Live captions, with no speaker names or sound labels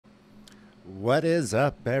What is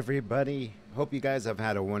up, everybody? Hope you guys have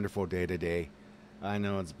had a wonderful day today. I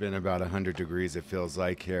know it's been about 100 degrees, it feels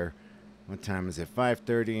like here. What time is it?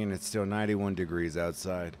 5:30 and it's still 91 degrees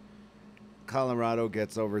outside. Colorado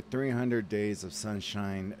gets over 300 days of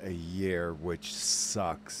sunshine a year, which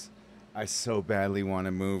sucks. I so badly want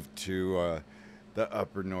to move to the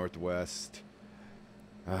upper northwest.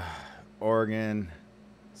 Uh, Oregon,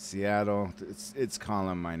 Seattle, it's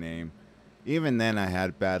calling my name. Even then, I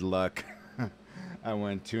had bad luck. I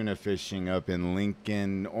went tuna fishing up in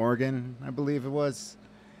Lincoln, Oregon, I believe it was.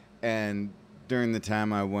 And during the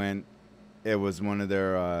time I went, it was one of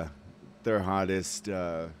their hottest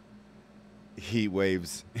heat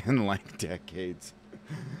waves in like decades.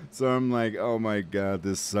 So I'm like, oh my god,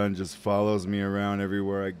 this sun just follows me around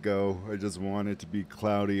everywhere I go. I just want it to be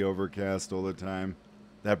cloudy, overcast all the time.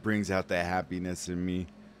 That brings out the happiness in me.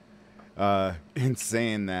 In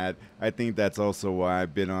saying that, I think that's also why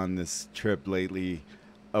I've been on this trip lately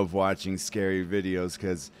of watching scary videos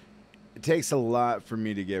because it takes a lot for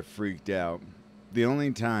me to get freaked out. The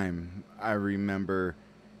only time I remember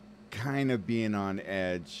kind of being on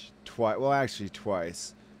edge twice, well, actually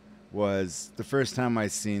twice, was the first time I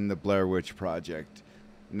seen the Blair Witch Project.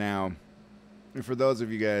 Now, for those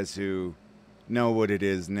of you guys who know what it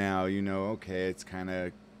is now, you know, okay, it's kind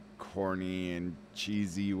of corny and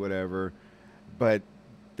cheesy, whatever, but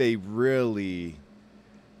they really,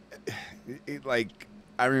 like,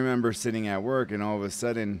 I remember sitting at work and all of a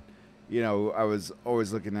sudden, you know, I was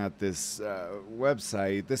always looking at this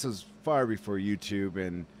website. This was far before YouTube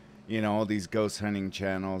and, you know, all these ghost hunting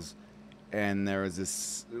channels. And there was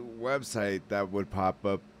this website that would pop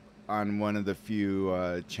up on one of the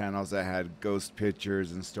few channels that had ghost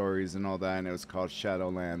pictures and stories and all that, and it was called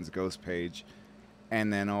Shadowlands Ghost Page.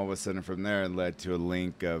 And then all of a sudden from there it led to a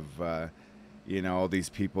link of, you know, all these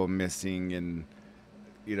people missing in,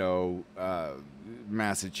 you know,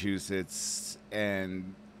 Massachusetts.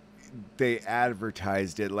 And they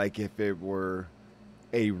advertised it like if it were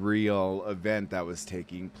a real event that was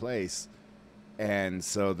taking place. And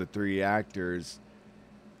so the three actors,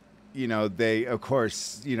 you know, they, of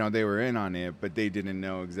course, you know, they were in on it, but they didn't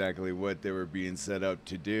know exactly what they were being set up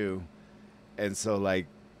to do. And so, like,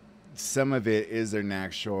 some of it is their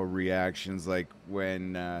natural reactions, like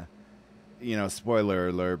when, you know, spoiler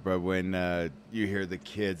alert, but when you hear the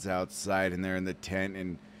kids outside and they're in the tent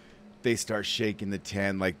and they start shaking the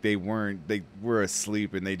tent like they were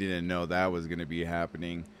asleep and they didn't know that was going to be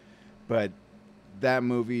happening. But that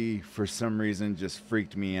movie, for some reason, just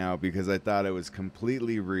freaked me out because I thought it was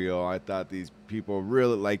completely real. I thought these people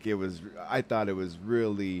really, like, I thought it was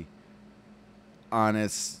really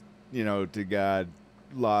honest, you know, to God,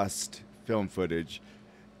 lost film footage.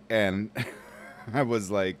 And I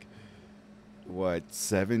was like, what,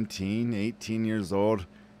 17, 18 years old.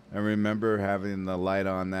 I remember having the light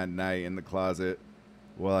on that night in the closet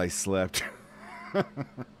while I slept. That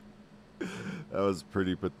was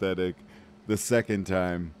pretty pathetic. The second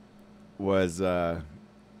time was,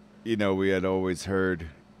 you know, we had always heard,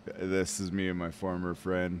 this is me and my former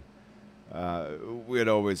friend, we had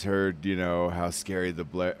always heard, you know, how scary The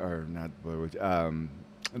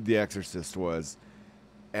Exorcist was.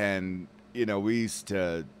 And, you know, we used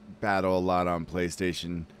to battle a lot on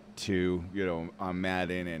PlayStation 2, you know, on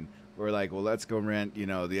Madden. And we're like, well, let's go rent, you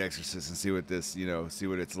know, The Exorcist and see what this, you know, see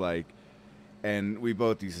what it's like. And we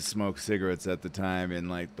both used to smoke cigarettes at the time, and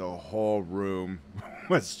like the whole room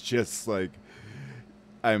was just like,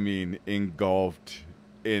 I mean, engulfed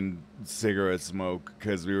in cigarette smoke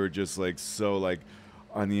because we were just like so like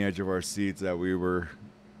on the edge of our seats that we were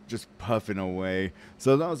just puffing away.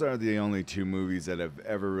 So those are the only two movies that have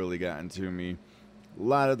ever really gotten to me. A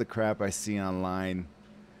lot of the crap I see online,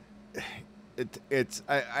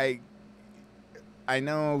 I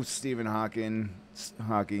know Stephen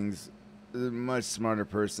Hawking's a much smarter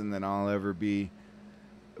person than I'll ever be,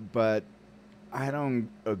 but I don't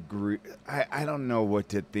agree. I don't know what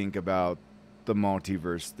to think about the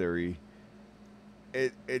multiverse theory.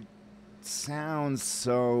 It sounds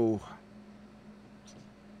so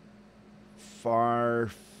far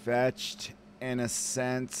fetched in a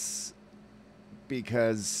sense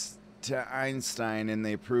because to Einstein, and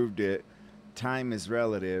they proved it, time is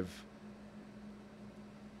relative.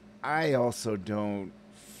 I also don't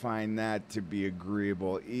find that to be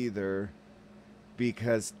agreeable either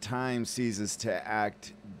because time ceases to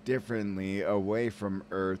act differently away from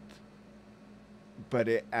Earth, but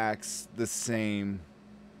it acts the same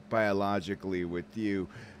biologically with you.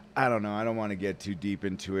 I don't know. I don't want to get too deep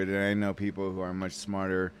into it. And I know people who are much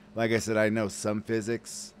smarter. Like I said, I know some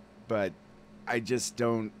physics, but I just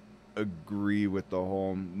don't agree with the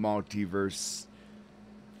whole multiverse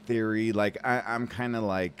theory. Like I'm kind of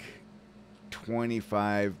like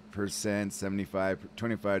 25%, 75,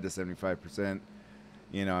 25 to 75%.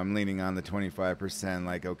 You know, I'm leaning on the 25%.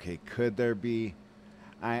 Like, okay, could there be?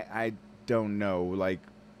 I don't know. Like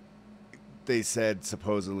they said,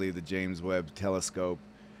 supposedly the James Webb Telescope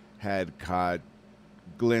had caught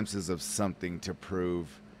glimpses of something to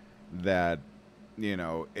prove that, you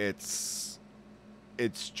know, it's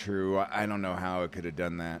true. I don't know how it could have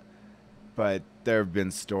done that, but there have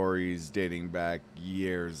been stories dating back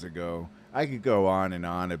years ago. I could go on and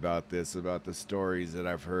on about this, about the stories that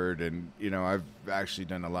I've heard, and you know, I've actually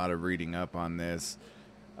done a lot of reading up on this,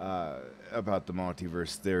 about the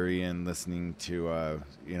multiverse theory and listening to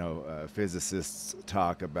physicists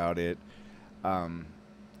talk about it. Um,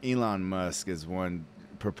 Elon Musk is one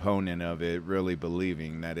proponent of it, really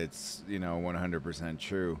believing that it's 100%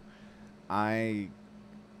 true. I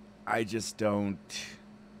I just don't.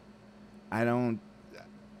 I don't.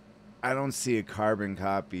 I don't see a carbon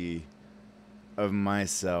copy of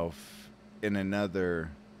myself in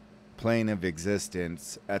another plane of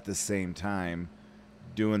existence at the same time,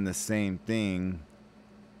 doing the same thing,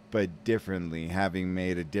 but differently, having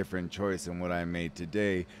made a different choice than what I made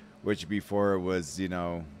today, which before it was,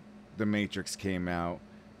 the Matrix came out.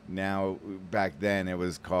 Now, back then it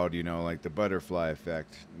was called, like the butterfly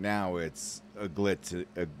effect. Now it's a glitch,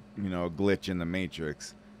 a glitch in the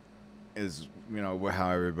Matrix is, how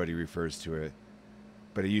everybody refers to it.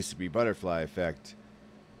 But it used to be butterfly effect.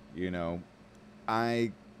 You know,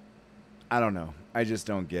 I I don't know. I just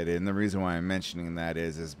don't get it. And the reason why I'm mentioning that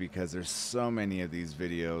is because there's so many of these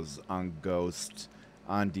videos on ghosts,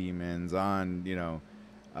 on demons, on,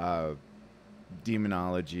 uh,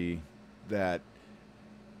 demonology that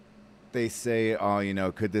they say,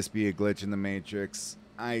 oh, could this be a glitch in the Matrix?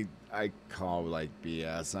 I call like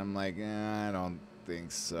BS. I'm like, I don't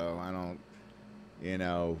think so. I don't, you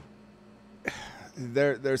know,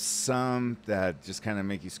 there's some that just kind of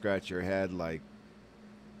make you scratch your head like,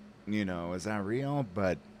 is that real?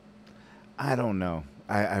 But I don't know.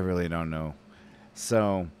 I really don't know.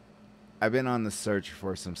 So I've been on the search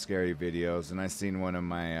for some scary videos, and I seen one of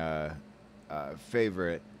my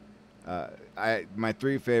favorite. My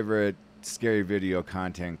three favorite scary video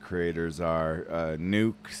content creators are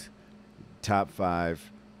Nuke, Top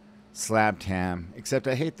Five, Slapped Ham. Except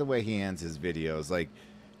I hate the way he ends his videos. Like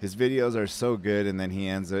his videos are so good, and then he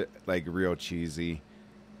ends it like real cheesy.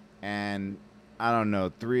 And I don't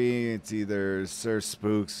know. Three, it's either Sir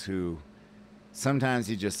Spooks, who sometimes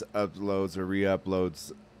he just uploads or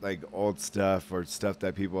re-uploads like old stuff or stuff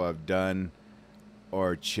that people have done,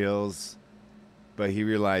 or Chills, but he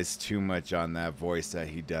relies too much on that voice that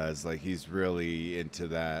he does. Like he's really into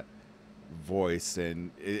that voice, and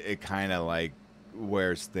it kind of like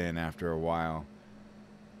wears thin after a while.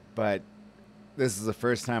 But this is the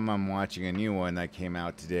first time I'm watching a new one that came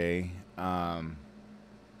out today.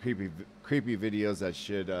 Creepy videos that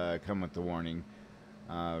should come with the warning.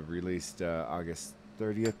 Released August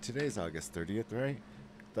 30th. Today's August 30th, right?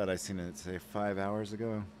 Thought I seen it say 5 hours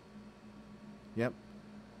ago. Yep,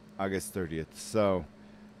 August 30th. So,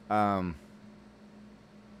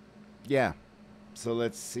 yeah. So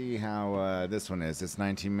let's see how this one is. It's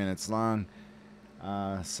 19 minutes long.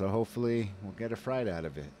 So hopefully we'll get a fright out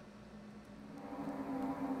of it.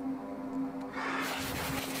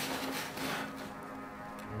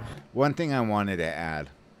 One thing I wanted to add.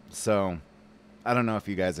 So, I don't know if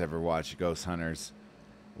you guys ever watched Ghost Hunters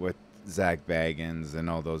with Zach Baggins and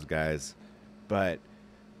all those guys, but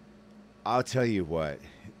I'll tell you what,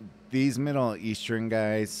 these Middle Eastern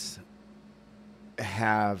guys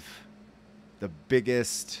have the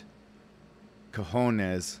biggest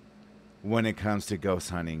cojones when it comes to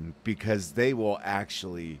ghost hunting, because they will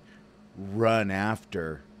actually run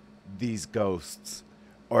after these ghosts,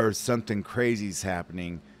 or something crazy's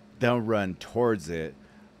happening, they'll run towards it.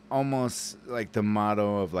 Almost like the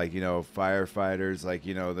motto of, like, firefighters, like,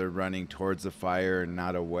 they're running towards the fire and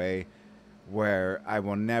not away. Where I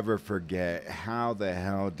will never forget, how the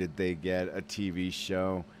hell did they get a TV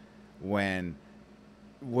show when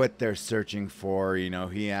what they're searching for,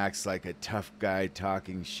 he acts like a tough guy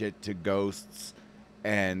talking shit to ghosts,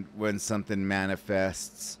 and when something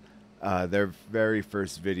manifests, their very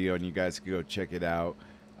first video, and you guys can go check it out,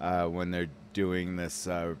 when they're doing this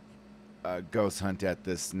ghost hunt at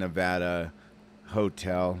this Nevada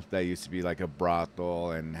hotel that used to be like a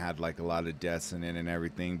brothel and had like a lot of deaths in it and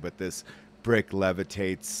everything, but this brick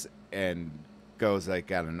levitates and goes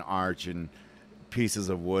like at an arch, and pieces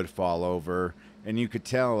of wood fall over, and you could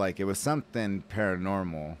tell like it was something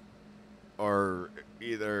paranormal, or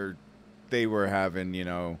either they were having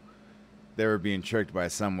they were being tricked by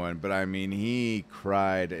someone. But I mean, he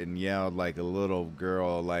cried and yelled like a little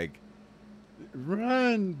girl, like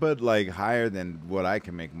run, but like higher than what I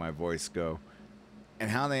can make my voice go. And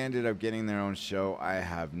how they ended up getting their own show, I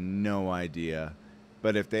have no idea.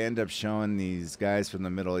 But if they end up showing these guys from the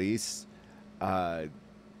Middle East,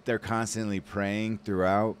 they're constantly praying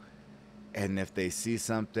throughout. And if they see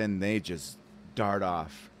something, they just dart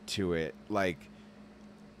off to it. Like,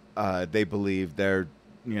 they believe they're,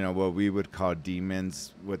 what we would call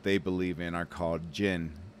demons. What they believe in are called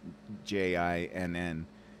jinn, Jinn.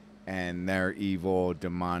 And they're evil,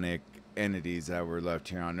 demonic entities that were left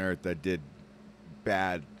here on Earth that did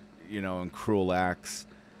bad, and cruel acts.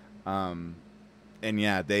 And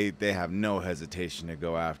yeah, they have no hesitation to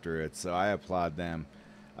go after it. So I applaud them.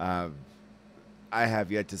 I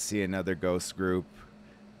have yet to see another ghost group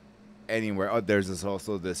anywhere. Oh, there's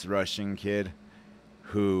also this Russian kid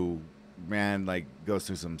who, man, like goes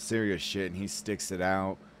through some serious shit and he sticks it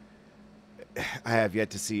out. I have yet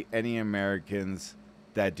to see any Americans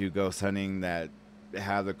that do ghost hunting that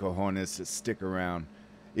have the cojones to stick around.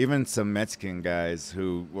 Even some Mexican guys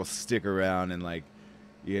who will stick around and like,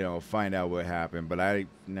 find out what happened. But I've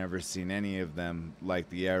never seen any of them like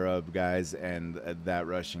the Arab guys and that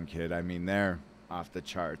Russian kid. I mean, they're off the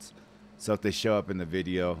charts. So if they show up in the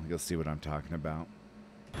video, you'll see what I'm talking about.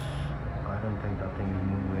 I don't think that thing is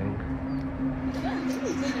moving.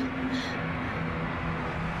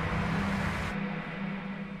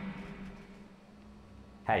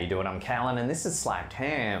 How you doing? I'm Callan and this is Slapped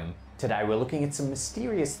Ham. Today we're looking at some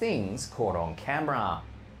mysterious things caught on camera.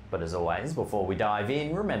 But as always, before we dive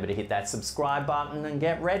in, remember to hit that subscribe button and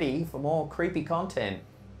get ready for more creepy content.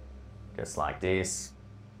 Just like this.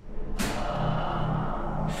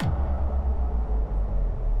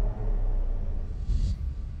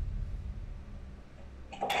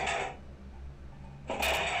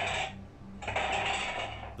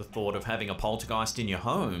 The thought of having a poltergeist in your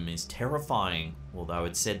home is terrifying. Although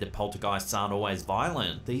it's said that poltergeists aren't always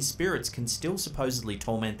violent, these spirits can still supposedly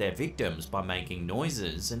torment their victims by making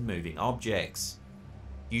noises and moving objects.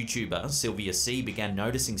 YouTuber Sylvia C began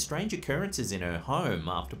noticing strange occurrences in her home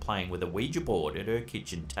after playing with a Ouija board at her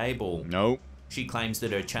kitchen table. Nope. She claims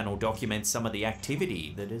that her channel documents some of the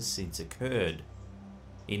activity that has since occurred.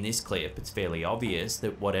 In this clip, it's fairly obvious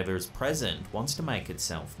that whatever is present wants to make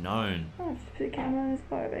itself known. I'll just put the camera on. There's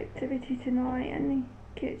quite a bit of activity tonight in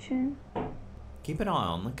the kitchen. Keep an eye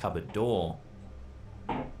on the cupboard door.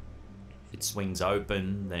 It swings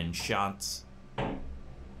open, then shuts.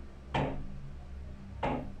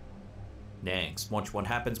 Next, watch what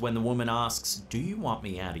happens when the woman asks, "Do you want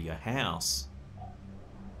me out of your house?"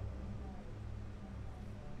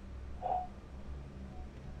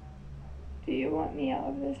 Do you want me out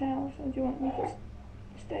of this house, or do you want me to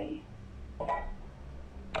stay?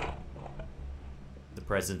 The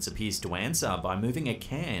presence appears to answer by moving a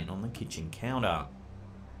can on the kitchen counter.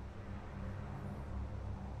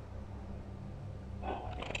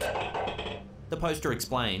 The poster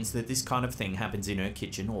explains that this kind of thing happens in her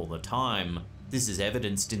kitchen all the time. This is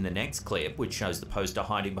evidenced in the next clip, which shows the poster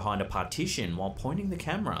hiding behind a partition while pointing the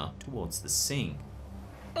camera towards the sink.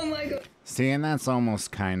 Oh my god. See, and that's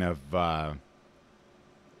almost kind of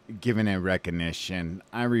giving it recognition.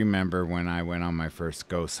 I remember when I went on my first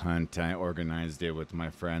ghost hunt, I organized it with my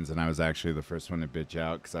friends, and I was actually the first one to bitch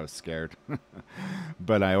out because I was scared.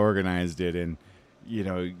 But I organized it, and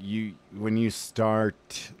when you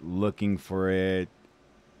start looking for it,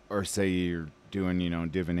 or say you're doing,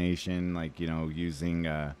 divination, like, using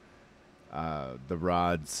the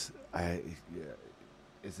rods.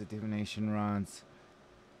 Is it divination rods?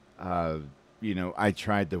 I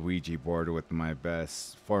tried the Ouija board with my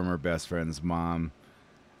former best friend's mom,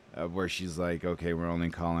 where she's like, okay, we're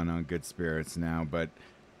only calling on good spirits now. But,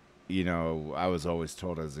 I was always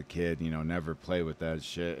told as a kid, never play with that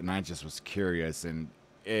shit. And I just was curious, and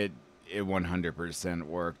it 100%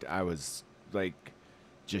 worked. I was like,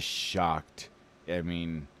 just shocked. I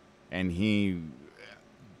mean, and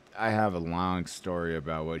I have a long story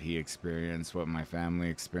about what he experienced, what my family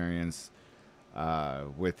experienced.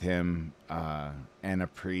 With him and a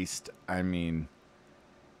priest. I mean,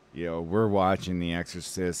 we're watching The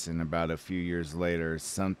Exorcist, and about a few years later,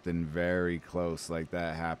 something very close like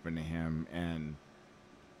that happened to him. And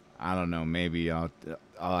I don't know, maybe I'll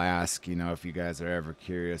ask, if you guys are ever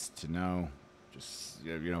curious to know, just,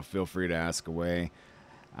 feel free to ask away.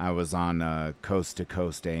 I was on Coast to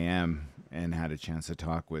Coast AM and had a chance to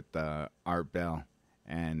talk with Art Bell,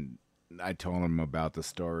 and I told him about the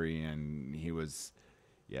story, and he was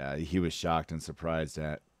shocked and surprised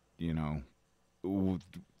at,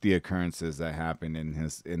 the occurrences that happened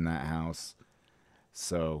in that house.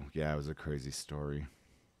 So, yeah, it was a crazy story.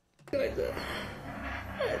 God, the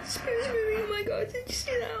spoon's moving. Oh my god, did you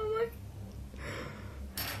see that? Oh my.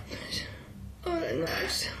 Oh, that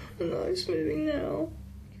knife's moving now.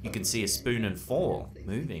 You can see a spoon and fork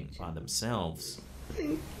moving by themselves.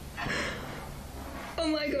 Oh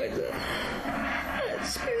my god, the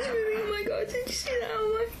spoon's moving. Oh my god, did you see that?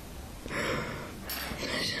 Oh my.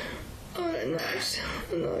 Oh, that knife's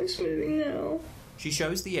moving now. She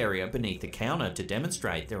shows the area beneath the counter to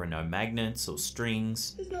demonstrate there are no magnets or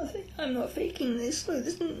strings. There's nothing. I'm not faking this. Look,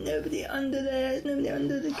 there's nobody under there. There's nobody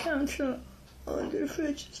under the counter or under the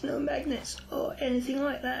fridge. There's no magnets or anything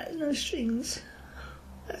like that. There's no strings.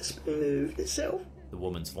 That's been moved itself. The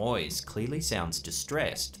woman's voice clearly sounds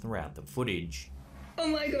distressed throughout the footage. Oh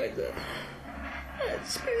my god, the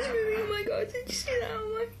spoon's moving. Oh my god, did you see that?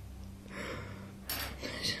 Oh my.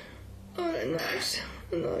 Oh, that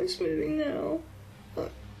knife's moving now.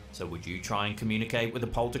 So would you try and communicate with a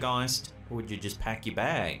poltergeist, or would you just pack your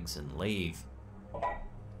bags and leave?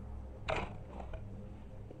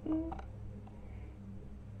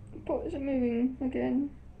 What is it moving again?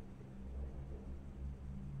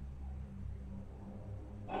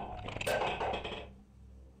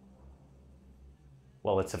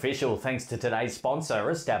 Well, it's official thanks to today's sponsor,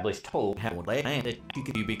 Established Tool. How landed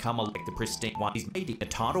you become like the pristine one is making a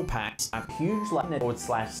title pack, a huge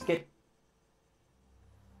 /skip.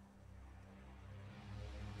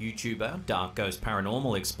 YouTuber Dark Ghost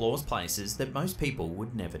Paranormal explores places that most people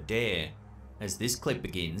would never dare. As this clip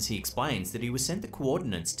begins, he explains that he was sent the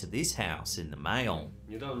coordinates to this house in the mail.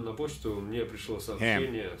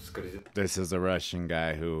 This is a Russian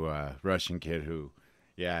guy who, Russian kid who,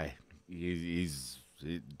 yeah,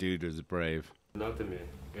 dude is brave. The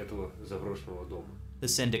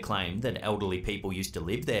sender claimed that elderly people used to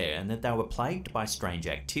live there and that they were plagued by strange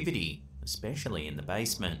activity, especially in the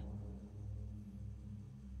basement.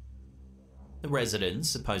 The residents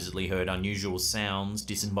supposedly heard unusual sounds,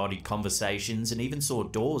 disembodied conversations, and even saw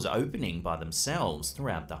doors opening by themselves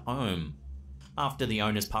throughout the home. After the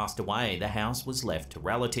owners passed away, the house was left to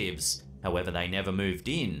relatives. However, they never moved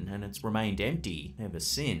in, and it's remained empty ever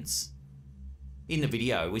since. In the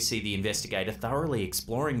video, we see the investigator thoroughly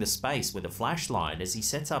exploring the space with a flashlight as he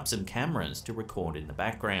sets up some cameras to record in the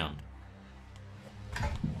background.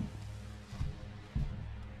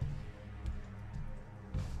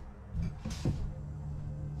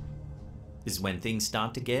 This is when things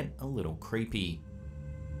start to get a little creepy.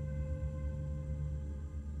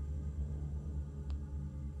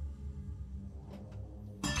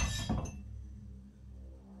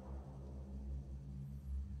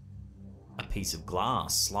 A piece of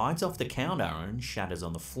glass slides off the counter and shatters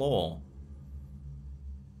on the floor.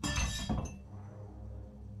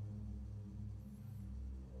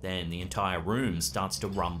 Then the entire room starts to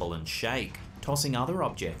rumble and shake, tossing other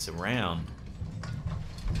objects around.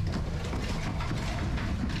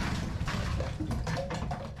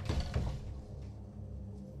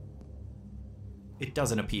 It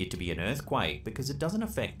doesn't appear to be an earthquake because it doesn't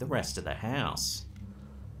affect the rest of the house.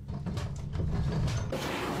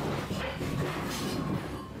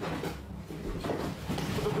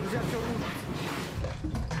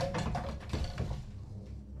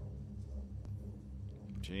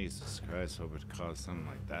 Jesus Christ, hope it caused something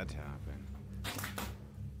like that to happen.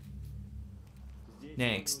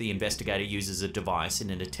 Next, the investigator uses a device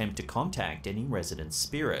in an attempt to contact any resident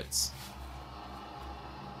spirits.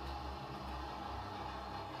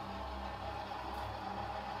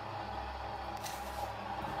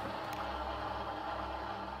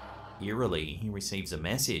 Eerily, he receives a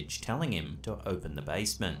message telling him to open the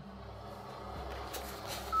basement.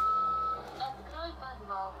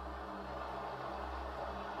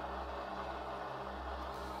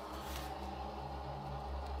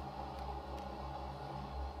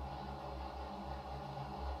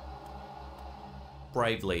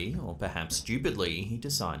 Bravely, or perhaps stupidly, he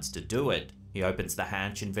decides to do it. He opens the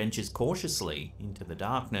hatch and ventures cautiously into the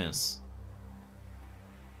darkness.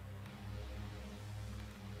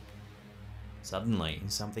 Suddenly,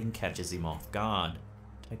 something catches him off guard.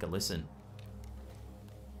 Take a listen.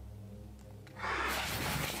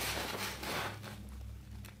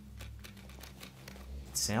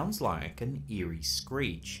 It sounds like an eerie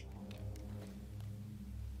screech.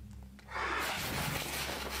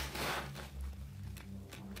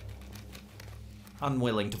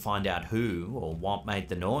 Unwilling to find out who or what made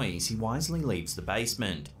the noise, he wisely leaves the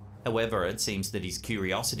basement. However, it seems that his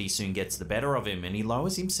curiosity soon gets the better of him and he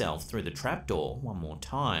lowers himself through the trapdoor one more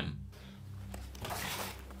time.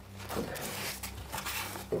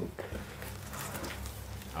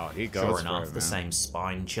 Oh, he goes Sure for enough, it, the man. same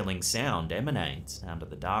spine-chilling sound emanates out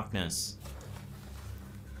of the darkness.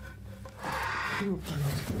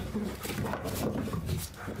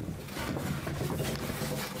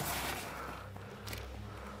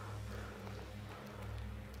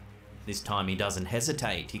 This time he doesn't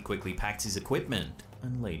hesitate, he quickly packs his equipment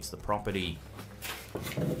and leaves the property.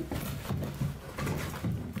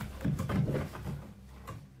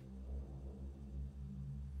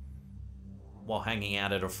 While hanging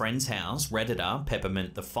out at a friend's house, Redditor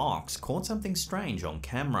Peppermint the Fox caught something strange on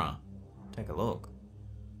camera. Take a look.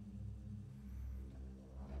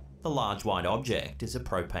 The large white object is a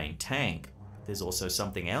propane tank. There's also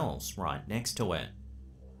something else right next to it.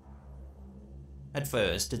 At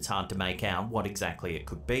first, it's hard to make out what exactly it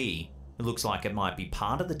could be. It looks like it might be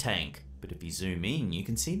part of the tank, but if you zoom in, you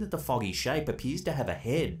can see that the foggy shape appears to have a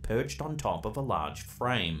head perched on top of a large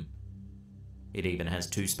frame. It even has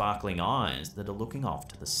two sparkling eyes that are looking off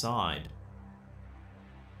to the side.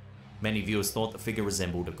 Many viewers thought the figure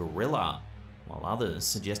resembled a gorilla, while others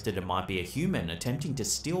suggested it might be a human attempting to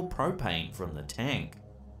steal propane from the tank.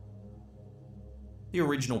 The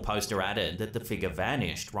original poster added that the figure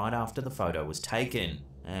vanished right after the photo was taken,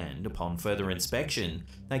 and upon further inspection,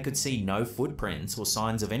 they could see no footprints or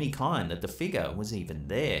signs of any kind that the figure was even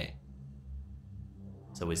there.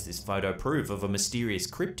 So is this photo proof of a mysterious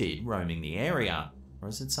cryptid roaming the area, or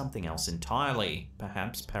is it something else entirely,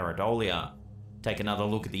 perhaps pareidolia? Take another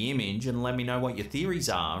look at the image and let me know what your theories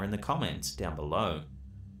are in the comments down below.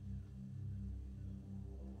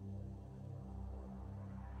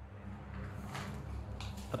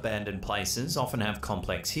 Abandoned places often have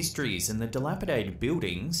complex histories, and the dilapidated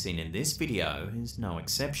building seen in this video is no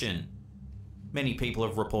exception. Many people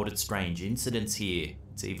have reported strange incidents here.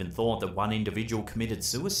 It's even thought that one individual committed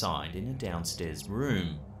suicide in a downstairs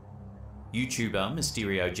room. YouTuber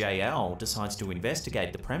Mysterio JL decides to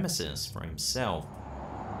investigate the premises for himself.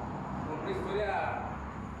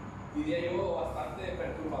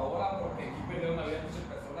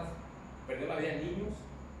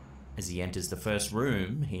 As he enters the first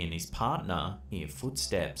room, he and his partner hear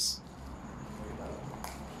footsteps.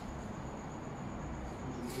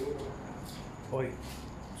 Oye,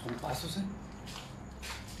 son pasos, eh?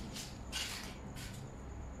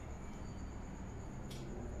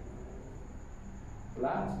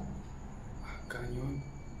 Blance. Cañón.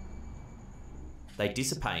 They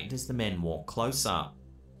dissipate as the men walk closer,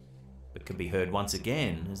 but can be heard once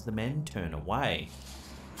again as the men turn away.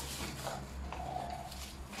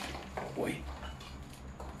 Oye.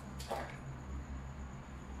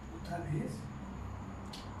 ¿Otra vez?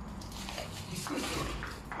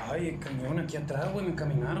 Ay, el camión aquí atrás, güey, me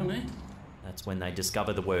encaminaron, eh? That's when they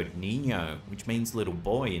discover the word niño, which means little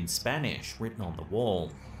boy in Spanish, written on the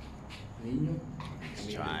wall. Niño.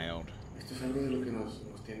 Child. Esto es algo de lo que nos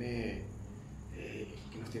tiene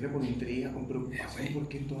con intriga, con preocupación,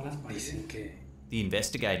 porque en todas las paredes. Dicen que... The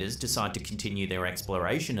investigators decide to continue their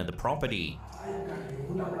exploration of the property. Ay,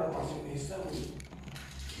 una plasmación esa, güey.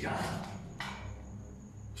 Ya.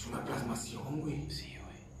 Es una plasmación, güey. Sí, güey.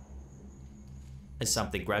 As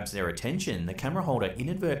something grabs their attention, the camera holder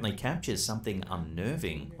inadvertently captures something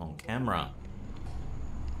unnerving on camera.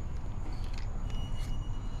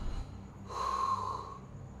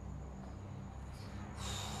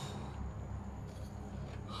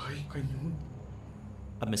 Ay, cañón.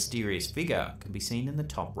 A mysterious figure can be seen in the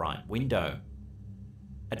top right window.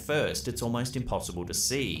 At first, it's almost impossible to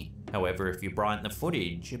see. However, if you brighten the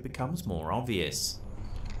footage, it becomes more obvious.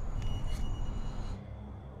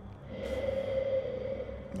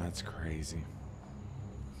 That's crazy.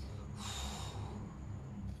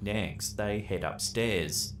 Next, they head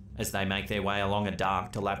upstairs. As they make their way along a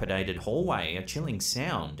dark, dilapidated hallway, a chilling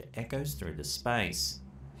sound echoes through the space.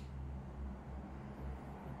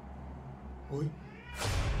 Uy.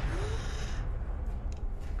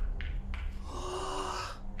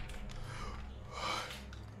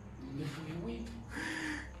 ¿Dónde fue, güey?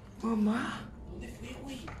 Mamá. ¿Dónde fue,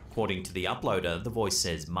 güey? According to the uploader, the voice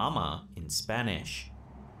says mama in Spanish.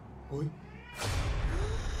 Uy.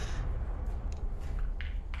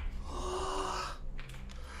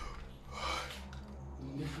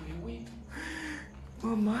 ¿Dónde fue, güey?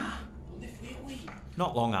 Mamá. ¿Dónde fue, güey?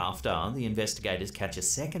 Not long after, the investigators catch a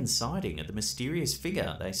second sighting of the mysterious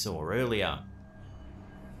figure they saw earlier.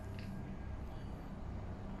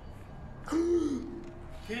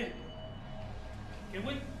 ¿Qué? ¿Qué,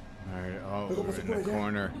 güey? Alright, oh, we're in the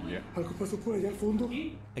corner. Yeah. Algo pasó por allá al fondo.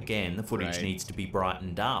 Again, the footage Right. needs to be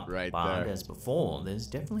brightened up, Right but there. as before, there's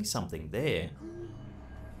definitely something there.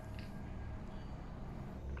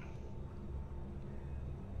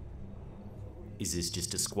 Is this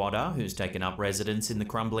just a squatter who's taken up residence in the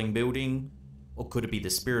crumbling building? Or could it be the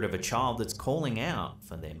spirit of a child that's calling out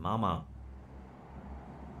for their mama?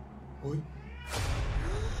 Uy.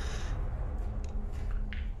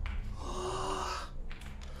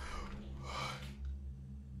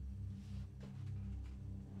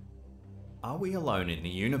 are we alone in the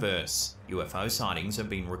universe? UFO sightings have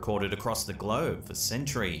been recorded across the globe for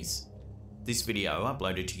centuries. This video,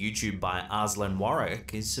 uploaded to YouTube by Arslan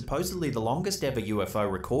Warwick, is supposedly the longest ever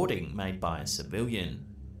UFO recording made by a civilian.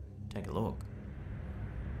 Take a look.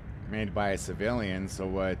 Made by a civilian, so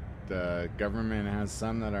what, the government has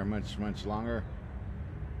some that are much longer?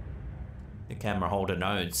 The camera holder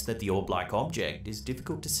notes that the orb-like object is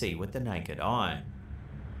difficult to see with the naked eye.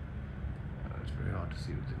 It's very hard to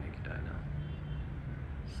see with the naked eye now.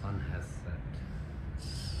 Sun has set. It's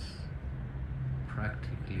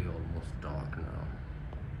practically almost dark now.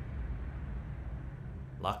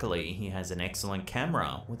 Luckily, he has an excellent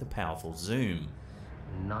camera with a powerful zoom.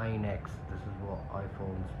 9x, this is what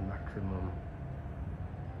iPhone's maximum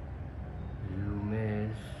zoom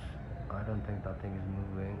is. I don't think that thing is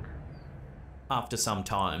moving. After some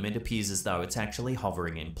time, it appears as though it's actually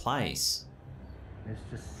hovering in place. It's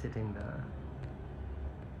just sitting there.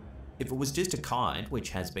 If it was just a kite, which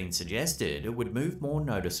has been suggested, it would move more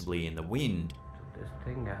noticeably in the wind. So this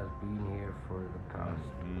thing has been here for the past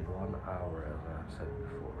 1 hour, as I said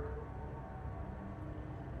before.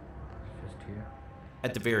 It's just here.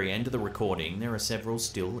 At the very end of the recording, there are several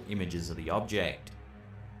still images of the object.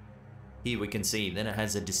 Here we can see that it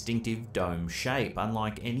has a distinctive dome shape,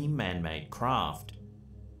 unlike any man-made craft.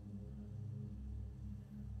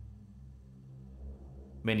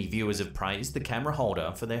 Many viewers have praised the camera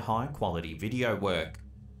holder for their high-quality video work.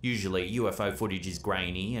 Usually, UFO footage is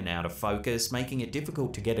grainy and out of focus, making it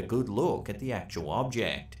difficult to get a good look at the actual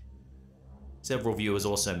object. Several viewers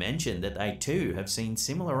also mentioned that they too have seen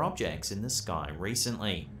similar objects in the sky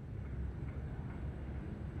recently.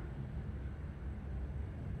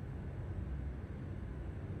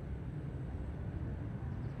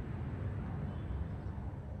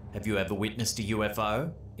 Have you ever witnessed a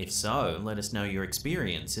UFO? If so, let us know your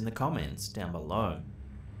experience in the comments down below.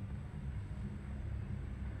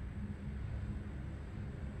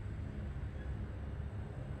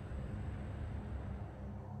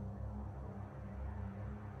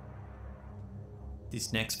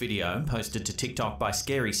 This next video, posted to TikTok by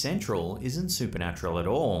Scary Central, isn't supernatural at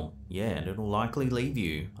all, yet it'll likely leave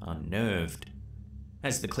you unnerved.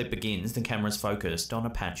 As the clip begins, the camera's focused on a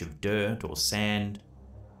patch of dirt or sand.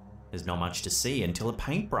 There's not much to see until a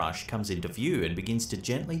paintbrush comes into view and begins to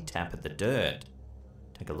gently tap at the dirt.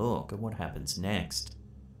 Take a look at what happens next.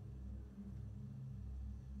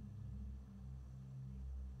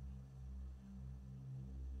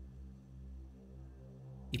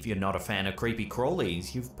 If you're not a fan of creepy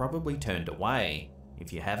crawlies, you've probably turned away.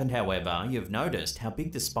 If you haven't, however, you've noticed how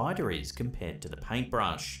big the spider is compared to the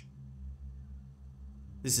paintbrush.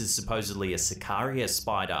 This is supposedly a Sicaria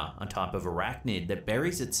spider, a type of arachnid that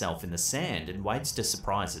buries itself in the sand and waits to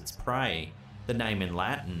surprise its prey. The name in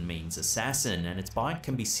Latin means assassin, and its bite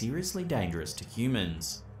can be seriously dangerous to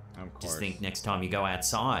humans. Of course. Just think next time you go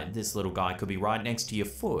outside, this little guy could be right next to your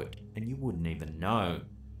foot, and you wouldn't even know.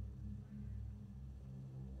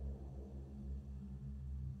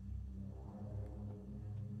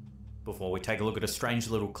 Before we take a look at a strange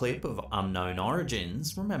little clip of unknown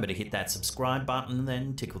origins, remember to hit that subscribe button,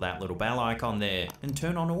 then tickle that little bell icon there, and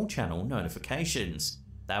turn on all channel notifications.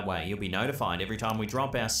 That way you'll be notified every time we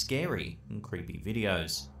drop our scary and creepy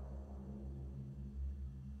videos.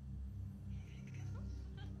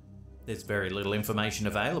 There's very little information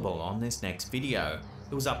available on this next video.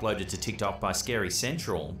 It was uploaded to TikTok by Scary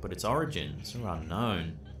Central, but its origins are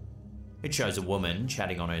unknown. It shows a woman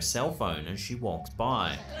chatting on her cell phone as she walks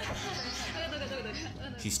by.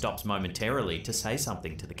 She stops momentarily to say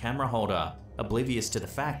something to the camera holder, oblivious to the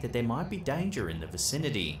fact that there might be danger in the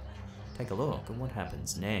vicinity. Take a look at what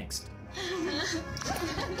happens next.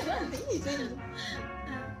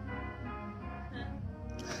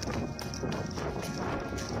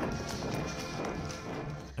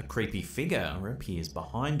 A creepy figure appears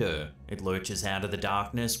behind her. It lurches out of the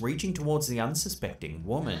darkness, reaching towards the unsuspecting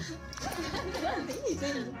woman.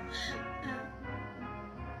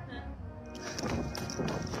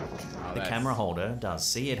 The camera holder does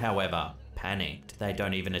see it, however. Panicked, they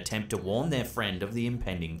don't even attempt to warn their friend of the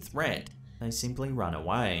impending threat. They simply run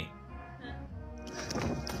away.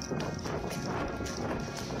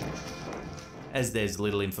 As there's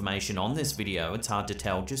little information on this video, it's hard to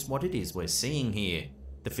tell just what it is we're seeing here.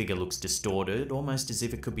 The figure looks distorted, almost as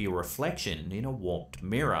if it could be a reflection in a warped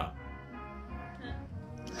mirror.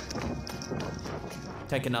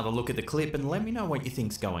 Take another look at the clip and let me know what you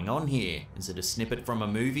think's going on here. Is it a snippet from a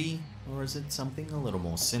movie, or is it something a little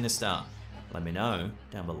more sinister? Let me know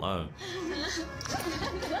down below.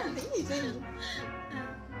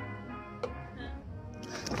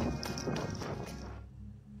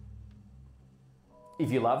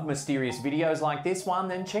 If you love mysterious videos like this one,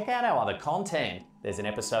 then check out our other content. There's an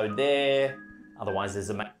episode there. Otherwise, there's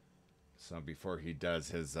a... So before he does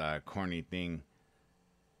his corny thing,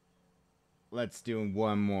 let's do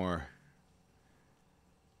one more.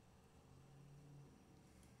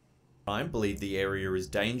 I believe the area is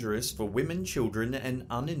dangerous for women, children, and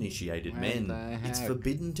uninitiated men. It's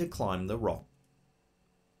forbidden to climb the rock.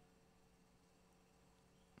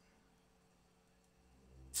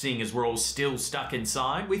 Seeing as we're all still stuck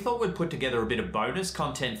inside, we thought we'd put together a bit of bonus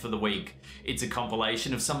content for the week. It's a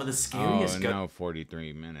compilation of some of the scariest... Oh, no,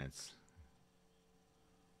 43 minutes.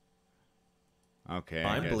 Okay,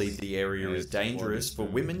 I believe the area is dangerous for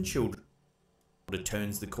women, children.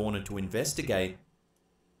 Turns the corner to investigate.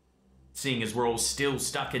 Seeing as we're all still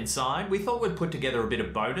stuck inside, we thought we'd put together a bit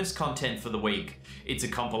of bonus content for the week. It's a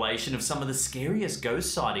compilation of some of the scariest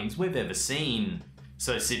ghost sightings we've ever seen.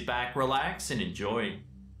 So sit back, relax, and enjoy.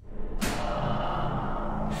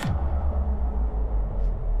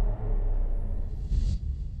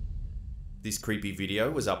 This creepy video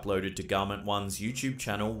was uploaded to Garment One's YouTube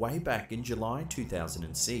channel way back in July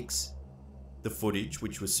 2006. The footage,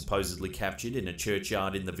 which was supposedly captured in a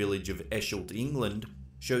churchyard in the village of Eschalt, England,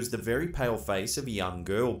 shows the very pale face of a young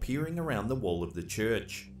girl peering around the wall of the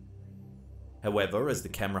church. However, as the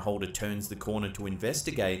camera holder turns the corner to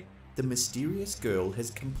investigate, the mysterious girl has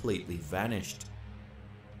completely vanished.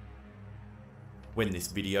 When this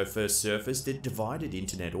video first surfaced, it divided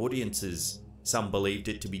internet audiences. Some believed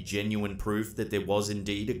it to be genuine proof that there was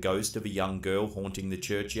indeed a ghost of a young girl haunting the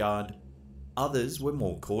churchyard. Others were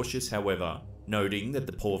more cautious, however, noting that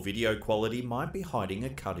the poor video quality might be hiding a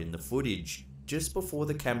cut in the footage just before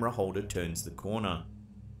the camera holder turns the corner.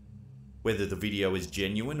 Whether the video is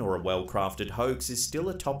genuine or a well-crafted hoax is still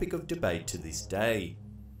a topic of debate to this day.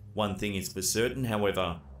 One thing is for certain,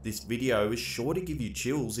 however, this video is sure to give you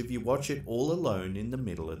chills if you watch it all alone in the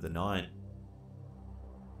middle of the night.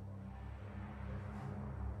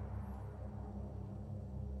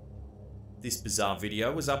 This bizarre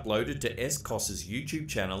video was uploaded to S. Koss's YouTube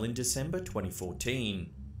channel in December 2014.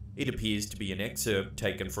 It appears to be an excerpt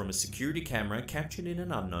taken from a security camera captured in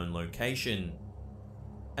an unknown location.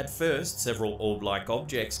 At first, several orb-like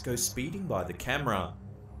objects go speeding by the camera.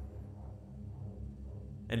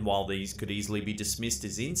 And while these could easily be dismissed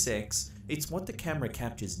as insects, it's what the camera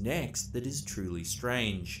captures next that is truly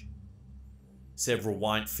strange. Several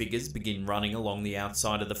white figures begin running along the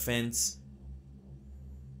outside of the fence.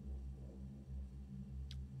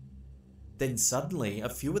 Then suddenly, a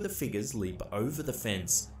few of the figures leap over the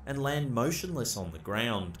fence and land motionless on the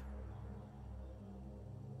ground.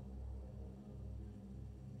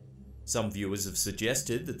 Some viewers have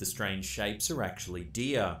suggested that the strange shapes are actually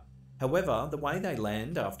deer. However, the way they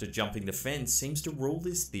land after jumping the fence seems to rule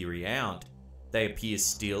this theory out. They appear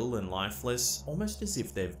still and lifeless, almost as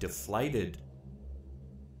if they've deflated.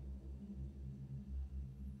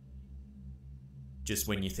 Just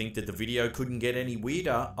when you think that the video couldn't get any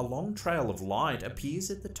weirder, a long trail of light appears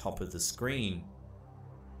at the top of the screen.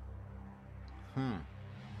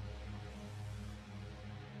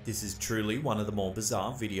 This is truly one of the more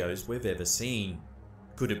bizarre videos we've ever seen.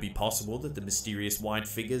 Could it be possible that the mysterious white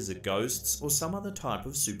figures are ghosts or some other type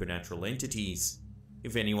of supernatural entities?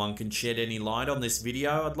 If anyone can shed any light on this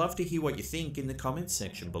video, I'd love to hear what you think in the comments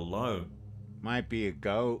section below. Might be a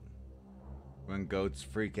goat. When goats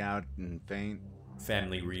freak out and faint.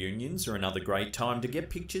 Family reunions are another great time to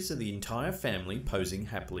get pictures of the entire family posing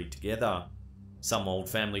happily together. Some old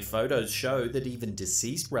family photos show that even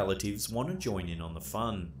deceased relatives want to join in on the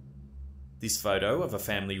fun. This photo of a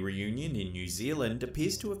family reunion in New Zealand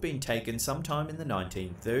appears to have been taken sometime in the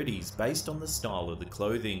 1930s based on the style of the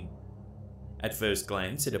clothing. At first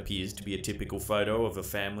glance, it appears to be a typical photo of a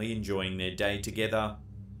family enjoying their day together.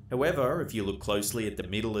 However, if you look closely at the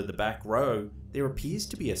middle of the back row, there appears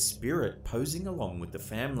to be a spirit posing along with the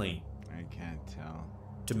family. I can't tell.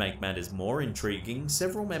 To make matters more intriguing,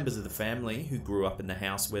 several members of the family who grew up in the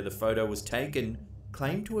house where the photo was taken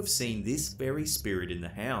claim to have seen this very spirit in the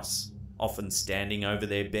house, often standing over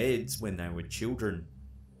their beds when they were children.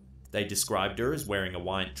 They described her as wearing a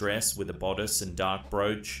white dress with a bodice and dark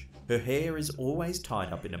brooch. Her hair is always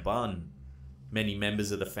tied up in a bun. Many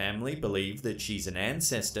members of the family believe that she's an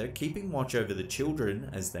ancestor keeping watch over the children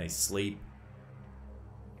as they sleep.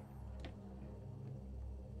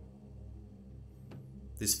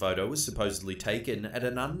 This photo was supposedly taken at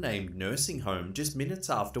an unnamed nursing home just minutes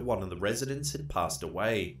after one of the residents had passed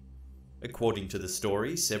away. According to the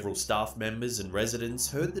story, several staff members and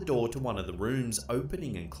residents heard the door to one of the rooms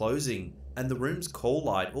opening and closing, and the room's call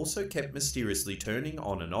light also kept mysteriously turning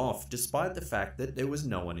on and off despite the fact that there was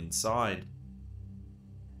no one inside.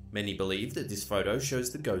 Many believe that this photo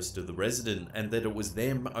shows the ghost of the resident and that it was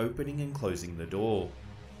them opening and closing the door.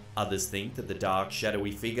 Others think that the dark,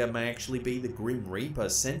 shadowy figure may actually be the Grim Reaper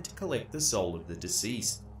sent to collect the soul of the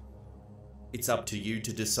deceased. It's up to you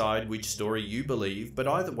to decide which story you believe, but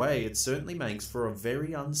either way, it certainly makes for a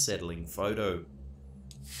very unsettling photo.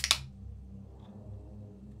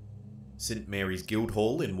 St Mary's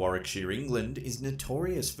Guildhall in Warwickshire, England is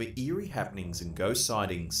notorious for eerie happenings and ghost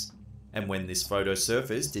sightings. And when this photo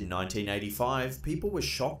surfaced in 1985, people were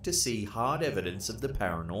shocked to see hard evidence of the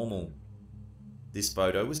paranormal. This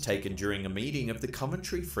photo was taken during a meeting of the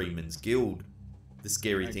Coventry Freemen's Guild. The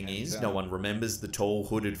scary thing is, no one remembers the tall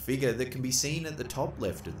hooded figure that can be seen at the top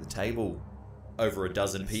left of the table. Over a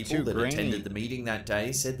dozen people that attended the meeting that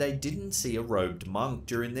day said they didn't see a robed monk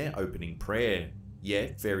during their opening prayer,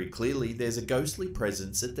 yet very clearly there's a ghostly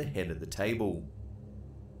presence at the head of the table.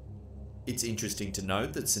 It's interesting to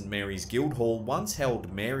note that St Mary's Guildhall once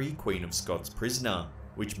held Mary, Queen of Scots prisoner,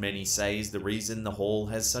 which many say is the reason the hall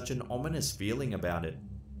has such an ominous feeling about it.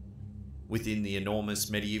 Within the enormous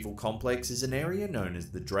medieval complex is an area known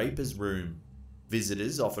as the Draper's Room.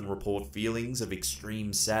 Visitors often report feelings of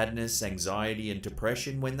extreme sadness, anxiety and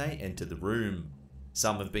depression when they enter the room.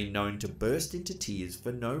 Some have been known to burst into tears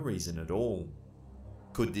for no reason at all.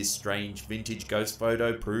 Could this strange vintage ghost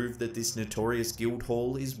photo prove that this notorious guild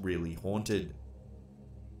hall is really haunted?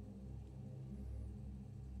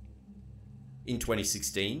 In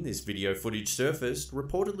 2016, this video footage surfaced,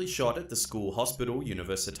 reportedly shot at the school hospital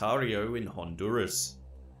Universitario in Honduras.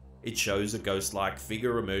 It shows a ghost-like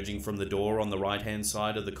figure emerging from the door on the right-hand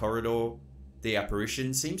side of the corridor. The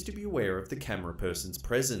apparition seems to be aware of the camera person's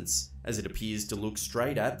presence, as it appears to look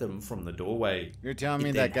straight at them from the doorway. You're telling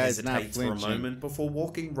me that guy's not flinching? It then hesitates for a moment before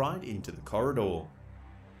walking right into the corridor.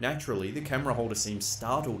 Naturally, the camera holder seems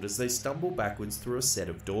startled as they stumble backwards through a set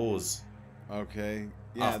of doors. Okay.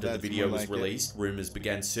 Yeah, after the video was released, rumours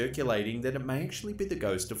began circulating that it may actually be the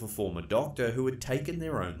ghost of a former doctor who had taken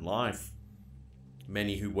their own life.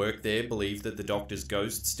 Many who work there believe that the doctor's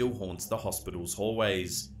ghost still haunts the hospital's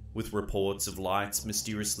hallways, with reports of lights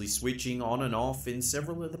mysteriously switching on and off in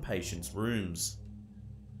several of the patients' rooms.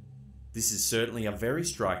 This is certainly a very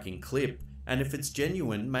striking clip, and if it's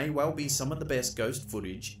genuine, may well be some of the best ghost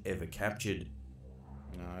footage ever captured.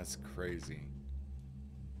 No, that's crazy.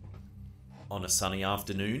 On a sunny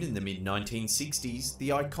afternoon in the mid-1960s, the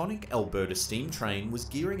iconic Alberta steam train was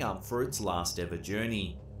gearing up for its last ever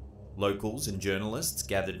journey. Locals and journalists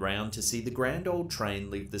gathered round to see the grand old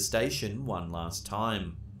train leave the station one last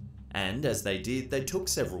time. And as they did, they took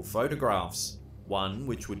several photographs, one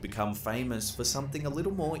which would become famous for something a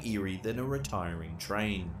little more eerie than a retiring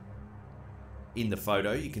train. In the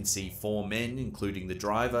photo, you can see 4 men, including the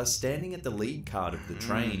driver, standing at the lead card of the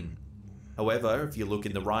train. However, if you look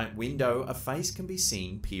in the right window, a face can be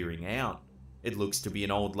seen peering out. It looks to be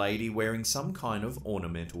an old lady wearing some kind of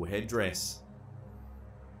ornamental headdress.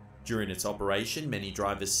 During its operation, many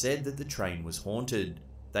drivers said that the train was haunted.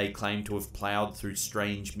 They claimed to have ploughed through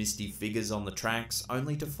strange misty figures on the tracks,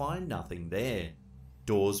 only to find nothing there.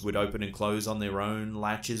 Doors would open and close on their own,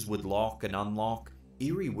 latches would lock and unlock,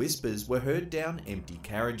 eerie whispers were heard down empty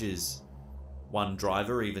carriages. One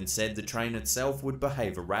driver even said the train itself would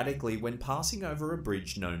behave erratically when passing over a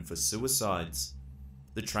bridge known for suicides.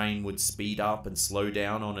 The train would speed up and slow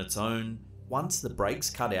down on its own, once the brakes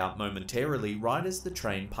cut out momentarily right as the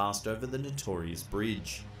train passed over the notorious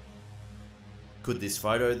bridge. Could this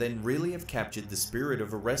photo then really have captured the spirit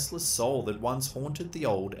of a restless soul that once haunted the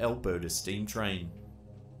old Alberta steam train?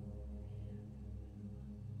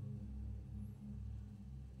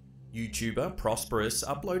 YouTuber Prosperous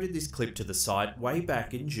uploaded this clip to the site way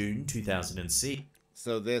back in June 2006.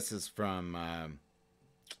 So this is from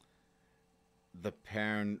the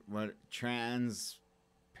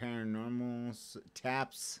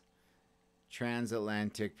TAPS,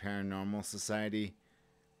 Transatlantic Paranormal Society,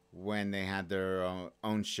 when they had their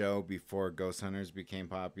own show before Ghost Hunters became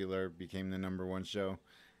popular, became the #1 show.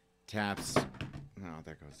 TAPS, no,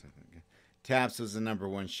 there goes nothing. TAPS was the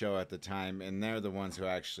 #1 show at the time, and they're the ones who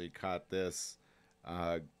actually caught this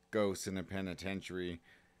ghost in a penitentiary,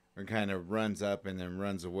 or kind of runs up and then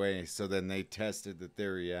runs away. So then they tested the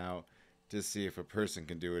theory out to see if a person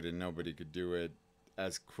could do it, and nobody could do it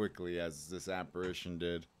as quickly as this apparition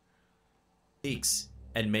did.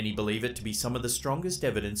 And many believe it to be some of the strongest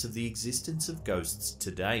evidence of the existence of ghosts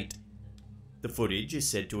to date. The footage is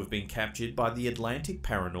said to have been captured by the Atlantic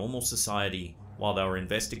Paranormal Society while they were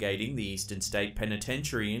investigating the Eastern State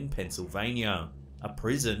Penitentiary in Pennsylvania, a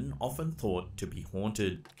prison often thought to be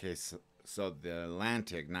haunted. Okay, so the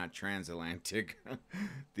Atlantic, not transatlantic,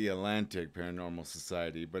 the Atlantic Paranormal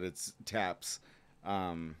Society, but it's TAPS.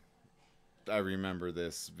 I remember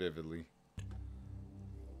this vividly.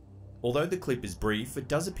 Although the clip is brief, it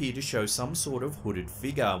does appear to show some sort of hooded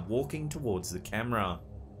figure walking towards the camera.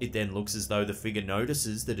 It then looks as though the figure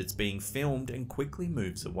notices that it's being filmed and quickly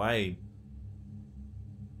moves away.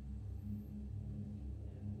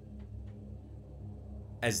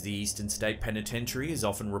 As the Eastern State Penitentiary is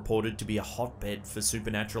often reported to be a hotbed for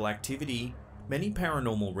supernatural activity, many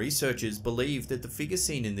paranormal researchers believe that the figure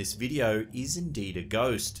seen in this video is indeed a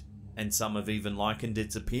ghost, and some have even likened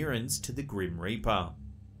its appearance to the Grim Reaper.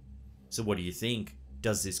 So what do you think?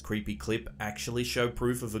 Does this creepy clip actually show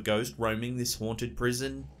proof of a ghost roaming this haunted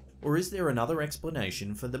prison? Or is there another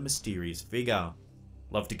explanation for the mysterious figure?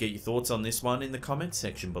 Love to get your thoughts on this one in the comments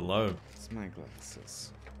section below. It's my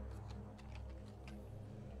glasses.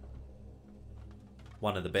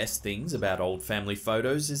 One of the best things about old family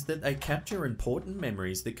photos is that they capture important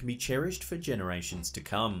memories that can be cherished for generations to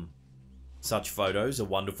come. Such photos are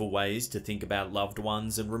wonderful ways to think about loved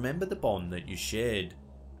ones and remember the bond that you shared.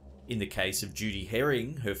 In the case of Judy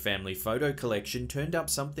Herring, her family photo collection turned up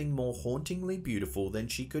something more hauntingly beautiful than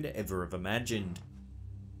she could ever have imagined.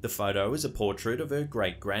 The photo is a portrait of her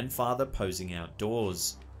great-grandfather posing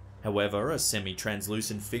outdoors. However, a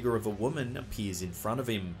semi-translucent figure of a woman appears in front of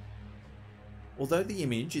him. Although the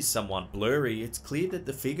image is somewhat blurry, it's clear that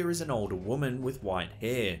the figure is an older woman with white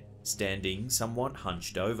hair, standing somewhat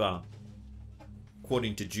hunched over.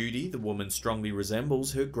 According to Judy, the woman strongly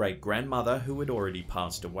resembles her great-grandmother who had already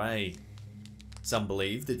passed away. Some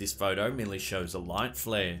believe that this photo merely shows a light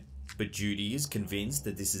flare, but Judy is convinced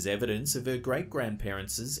that this is evidence of her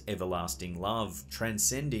great-grandparents' everlasting love,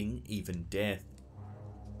 transcending even death.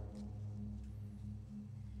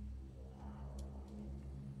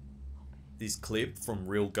 This clip from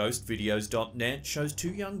realghostvideos.net shows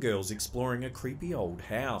two young girls exploring a creepy old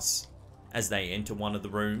house. As they enter one of the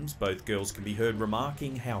rooms, both girls can be heard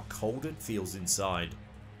remarking how cold it feels inside.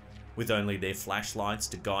 With only their flashlights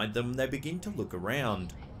to guide them, they begin to look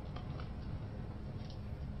around.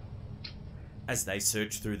 As they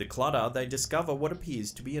search through the clutter, they discover what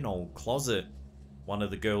appears to be an old closet. One of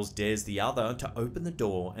the girls dares the other to open the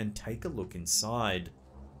door and take a look inside.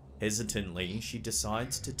 Hesitantly, she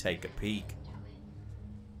decides to take a peek.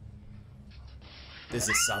 There's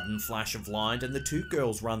a sudden flash of light and the two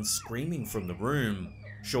girls run screaming from the room.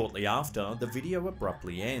 Shortly after, the video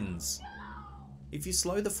abruptly ends. If you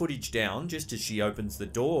slow the footage down just as she opens the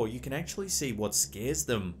door, you can actually see what scares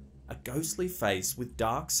them. A ghostly face with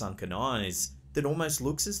dark sunken eyes that almost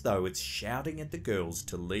looks as though it's shouting at the girls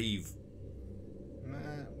to leave.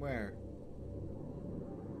 Where?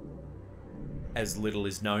 As little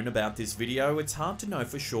is known about this video, it's hard to know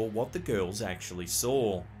for sure what the girls actually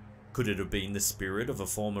saw. Could it have been the spirit of a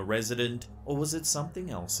former resident, or was it something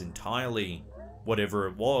else entirely? Whatever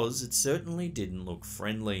it was, it certainly didn't look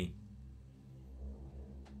friendly.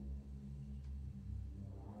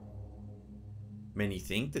 Many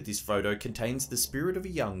think that this photo contains the spirit of a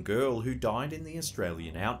young girl who died in the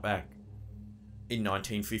Australian outback. In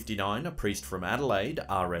 1959, a priest from Adelaide,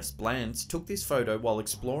 R.S. Blance, took this photo while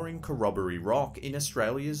exploring Corroboree Rock in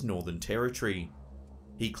Australia's Northern Territory.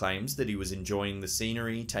 He claims that he was enjoying the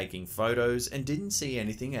scenery, taking photos, and didn't see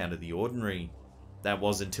anything out of the ordinary. That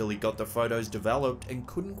was until he got the photos developed and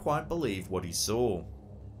couldn't quite believe what he saw.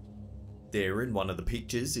 There in one of the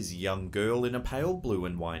pictures is a young girl in a pale blue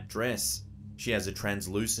and white dress. She has a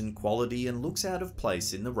translucent quality and looks out of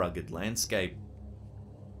place in the rugged landscape.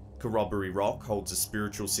 Corroboree Rock holds a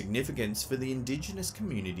spiritual significance for the indigenous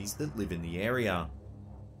communities that live in the area.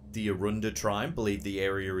 The Arunda tribe believe the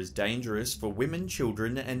area is dangerous for women,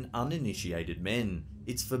 children, and uninitiated men.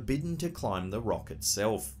 It's forbidden to climb the rock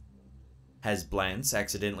itself. Has Blance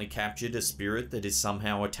accidentally captured a spirit that is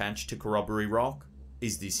somehow attached to Corroboree Rock?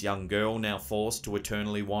 Is this young girl now forced to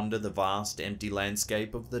eternally wander the vast, empty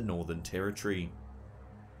landscape of the Northern Territory?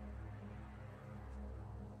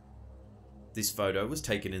 This photo was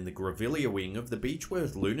taken in the Grevillea wing of the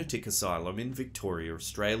Beechworth Lunatic Asylum in Victoria,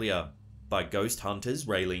 Australia, by ghost hunters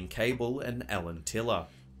Rayleen Kable and Alan Tiller.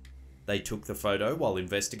 They took the photo while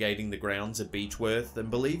investigating the grounds at Beechworth and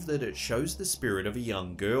believe that it shows the spirit of a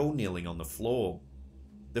young girl kneeling on the floor.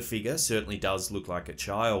 The figure certainly does look like a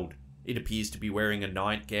child. It appears to be wearing a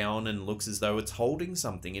nightgown and looks as though it's holding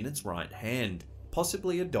something in its right hand,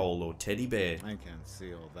 possibly a doll or teddy bear. I can't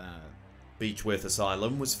see all that. Beechworth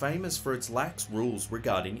Asylum was famous for its lax rules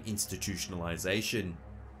regarding institutionalization.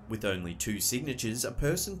 With only 2 signatures, a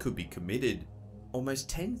person could be committed. Almost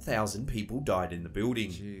 10,000 people died in the building.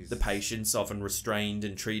 Jeez. The patients often restrained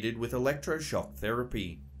and treated with electroshock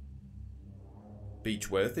therapy.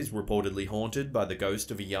 Beechworth is reportedly haunted by the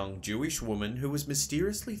ghost of a young Jewish woman who was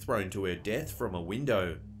mysteriously thrown to her death from a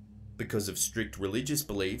window. Because of strict religious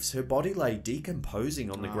beliefs, her body lay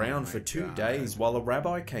decomposing on the ground for 2 days while a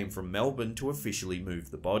rabbi came from Melbourne to officially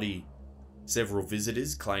move the body. Several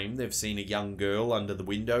visitors claim they've seen a young girl under the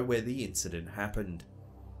window where the incident happened.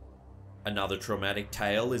 Another traumatic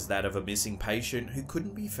tale is that of a missing patient who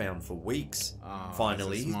couldn't be found for weeks.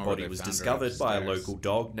 Finally, his body was discovered by a local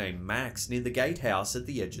dog named Max near the gatehouse at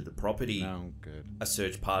the edge of the property. No good. A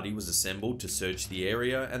search party was assembled to search the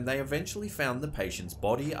area, and they eventually found the patient's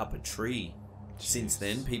body up a tree. Since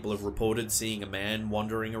then, people have reported seeing a man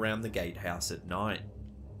wandering around the gatehouse at night.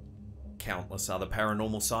 Countless other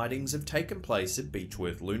paranormal sightings have taken place at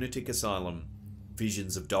Beechworth Lunatic Asylum.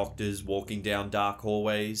 Visions of doctors walking down dark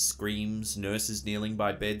hallways, screams, nurses kneeling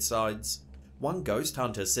by bedsides. One ghost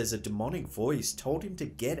hunter says a demonic voice told him to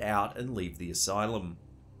get out and leave the asylum.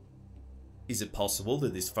 Is it possible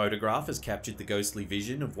that this photograph has captured the ghostly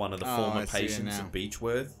vision of one of the former patients at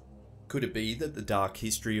Beechworth? Could it be that the dark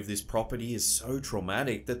history of this property is so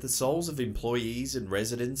traumatic that the souls of employees and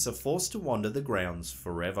residents are forced to wander the grounds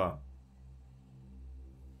forever?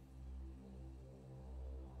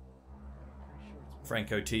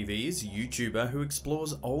 Franco TV is a YouTuber who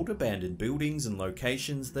explores old abandoned buildings and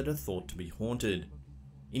locations that are thought to be haunted.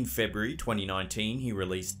 In February 2019, he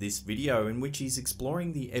released this video in which he's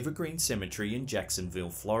exploring the Evergreen Cemetery in Jacksonville,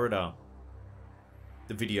 Florida.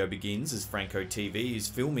 The video begins as Franco TV is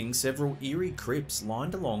filming several eerie crypts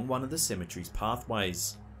lined along one of the cemetery's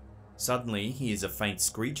pathways. Suddenly, he hears a faint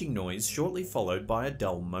screeching noise shortly followed by a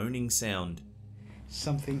dull moaning sound.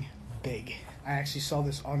 Something big. I actually saw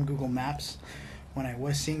this on Google Maps when I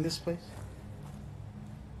was seeing this place.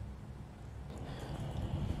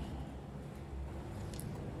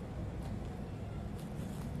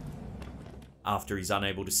 After he's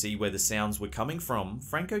unable to see where the sounds were coming from,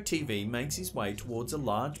 Franco TV makes his way towards a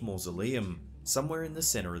large mausoleum, somewhere in the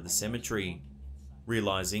center of the cemetery.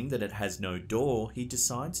 Realizing that it has no door, he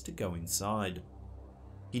decides to go inside.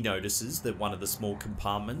 He notices that one of the small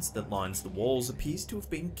compartments that lines the walls appears to have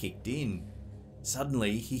been kicked in.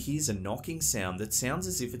 Suddenly, he hears a knocking sound that sounds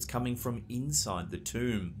as if it's coming from inside the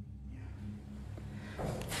tomb.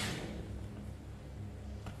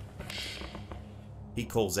 He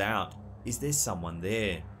calls out, "Is there someone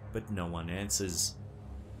there?" But no one answers.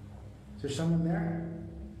 Is there someone there?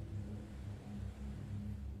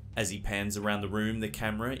 As he pans around the room, the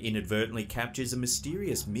camera inadvertently captures a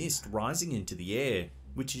mysterious mist rising into the air,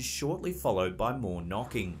 which is shortly followed by more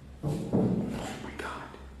knocking.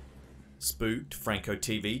 Spooked, Franco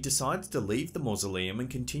TV decides to leave the mausoleum and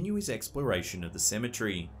continue his exploration of the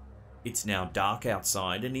cemetery. It's now dark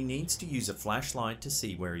outside and he needs to use a flashlight to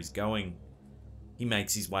see where he's going. He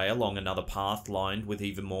makes his way along another path lined with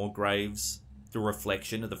even more graves. The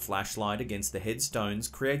reflection of the flashlight against the headstones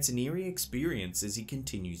creates an eerie experience as he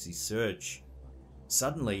continues his search.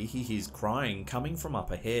 Suddenly, he hears crying coming from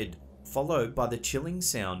up ahead, followed by the chilling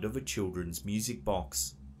sound of a children's music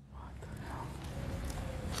box.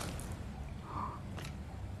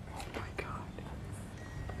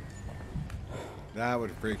 That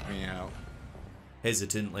would freak me out.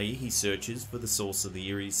 Hesitantly, he searches for the source of the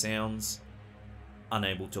eerie sounds.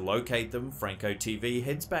 Unable to locate them, Franco TV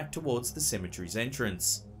heads back towards the cemetery's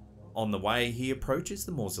entrance. On the way, he approaches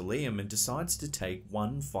the mausoleum and decides to take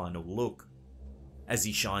one final look. As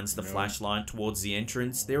he shines the flashlight towards the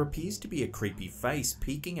entrance, there appears to be a creepy face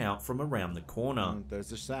peeking out from around the corner.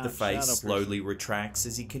 The face slowly retracts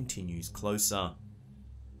as he continues closer.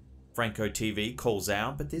 Franco TV calls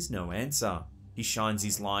out, but there's no answer. He shines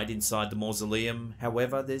his light inside the mausoleum,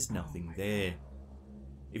 however, there's nothing there.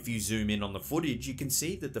 If you zoom in on the footage, you can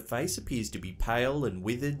see that the face appears to be pale and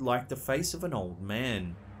withered like the face of an old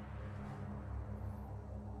man.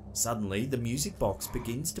 Suddenly, the music box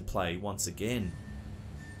begins to play once again.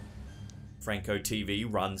 Franco TV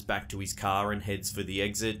runs back to his car and heads for the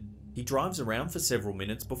exit. He drives around for several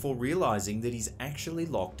minutes before realizing that he's actually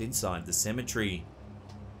locked inside the cemetery.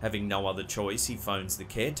 Having no other choice, he phones the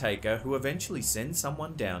caretaker, who eventually sends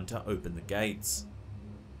someone down to open the gates.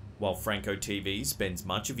 While Franco TV spends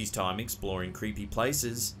much of his time exploring creepy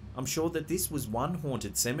places, I'm sure that this was one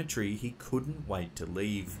haunted cemetery he couldn't wait to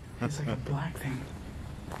leave. It's like a black thing.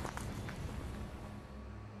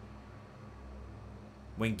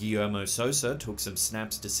 When Guillermo Sosa took some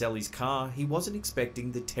snaps to sell his car, he wasn't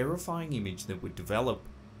expecting the terrifying image that would develop.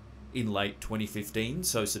 In late 2015,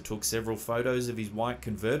 Sosa took several photos of his white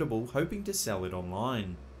convertible, hoping to sell it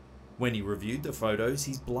online. When he reviewed the photos,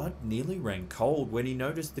 his blood nearly ran cold when he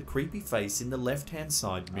noticed the creepy face in the left-hand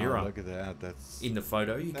side mirror. Oh, look at that. In the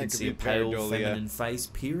photo, you can see a pale, feminine face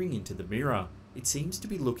peering into the mirror. it seems to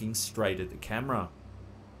be looking straight at the camera.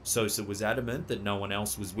 Sosa was adamant that no one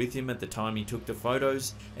else was with him at the time he took the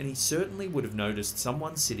photos, and he certainly would have noticed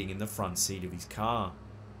someone sitting in the front seat of his car.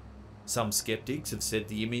 Some skeptics have said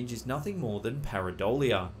the image is nothing more than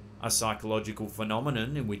pareidolia, a psychological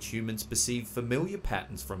phenomenon in which humans perceive familiar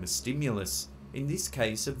patterns from a stimulus, in this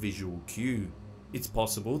case a visual cue. It's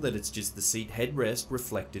possible that it's just the seat headrest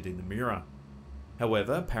reflected in the mirror.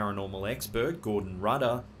 However, paranormal expert Gordon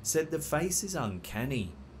Rudder said the face is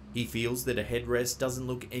uncanny. He feels that a headrest doesn't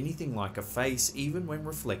look anything like a face even when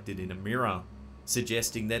reflected in a mirror,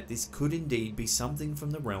 suggesting that this could indeed be something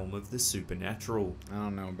from the realm of the supernatural. I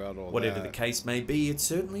don't know about all Whatever that. the case may be, it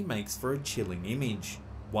certainly makes for a chilling image,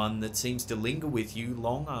 one that seems to linger with you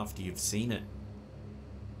long after you've seen it.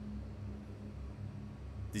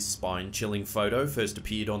 This spine-chilling photo first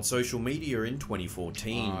appeared on social media in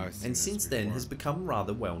 2014, and since then has become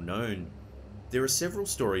rather well known. There are several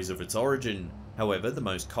stories of its origin. However, the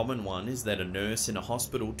most common one is that a nurse in a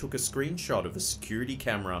hospital took a screenshot of a security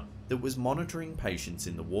camera that was monitoring patients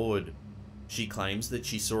in the ward. She claims that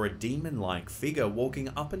she saw a demon-like figure walking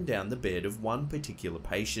up and down the bed of one particular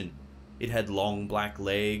patient. It had long black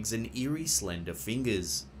legs and eerie slender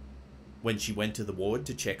fingers. When she went to the ward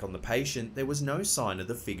to check on the patient, there was no sign of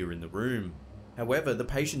the figure in the room. However, the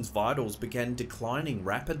patient's vitals began declining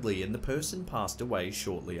rapidly and the person passed away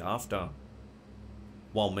shortly after.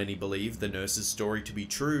 While many believe the nurse's story to be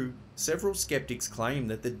true, several skeptics claim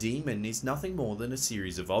that the demon is nothing more than a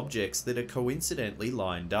series of objects that are coincidentally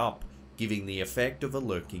lined up, giving the effect of a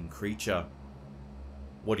lurking creature.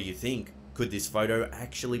 What do you think? Could this photo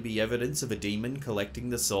actually be evidence of a demon collecting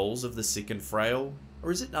the souls of the sick and frail,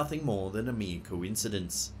 or is it nothing more than a mere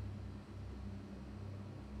coincidence?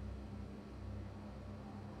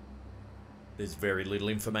 There's very little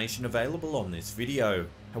information available on this video.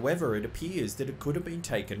 However, it appears that it could have been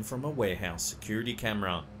taken from a warehouse security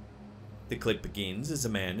camera. The clip begins as a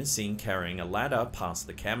man is seen carrying a ladder past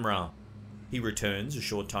the camera. He returns a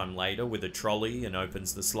short time later with a trolley and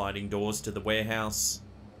opens the sliding doors to the warehouse.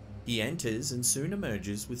 He enters and soon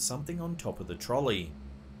emerges with something on top of the trolley.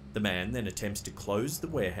 The man then attempts to close the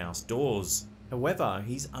warehouse doors. However,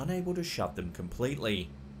 he's unable to shut them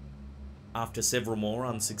completely. After several more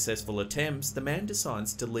unsuccessful attempts, the man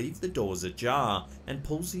decides to leave the doors ajar and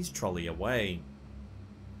pulls his trolley away.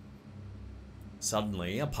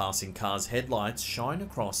 Suddenly, a passing car's headlights shine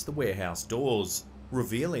across the warehouse doors,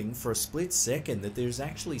 revealing for a split second that there's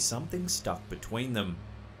actually something stuck between them.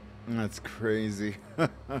 That's crazy.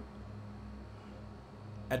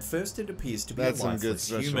 At first it appears to be That's a some good lifeless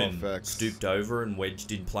special human, effects. stooped over and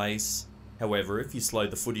wedged in place. However, if you slow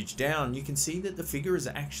the footage down, you can see that the figure is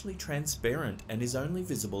actually transparent and is only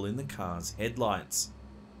visible in the car's headlights.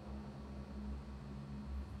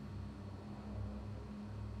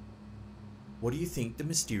 What do you think the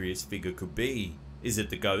mysterious figure could be? Is it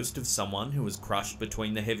the ghost of someone who was crushed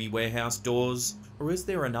between the heavy warehouse doors, or is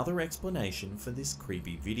there another explanation for this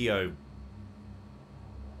creepy video?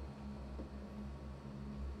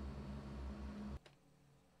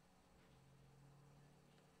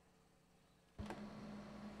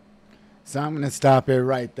 So I'm going to stop it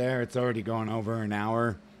right there. It's already going over an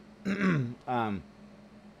hour.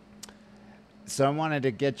 So I wanted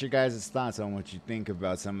to get your guys' thoughts on what you think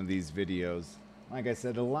about some of these videos. Like I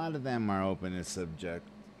said, a lot of them are open to subjection.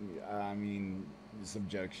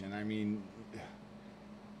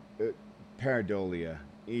 Pareidolia,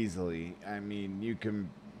 easily. I mean,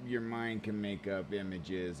 your mind can make up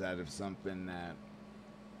images out of something that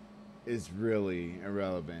is really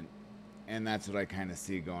irrelevant. And that's what I kind of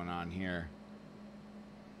see going on here.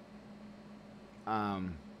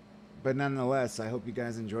 But nonetheless, I hope you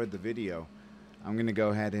guys enjoyed the video. I'm going to go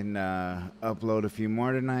ahead and upload a few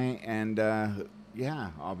more tonight. And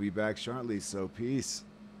yeah, I'll be back shortly. So peace.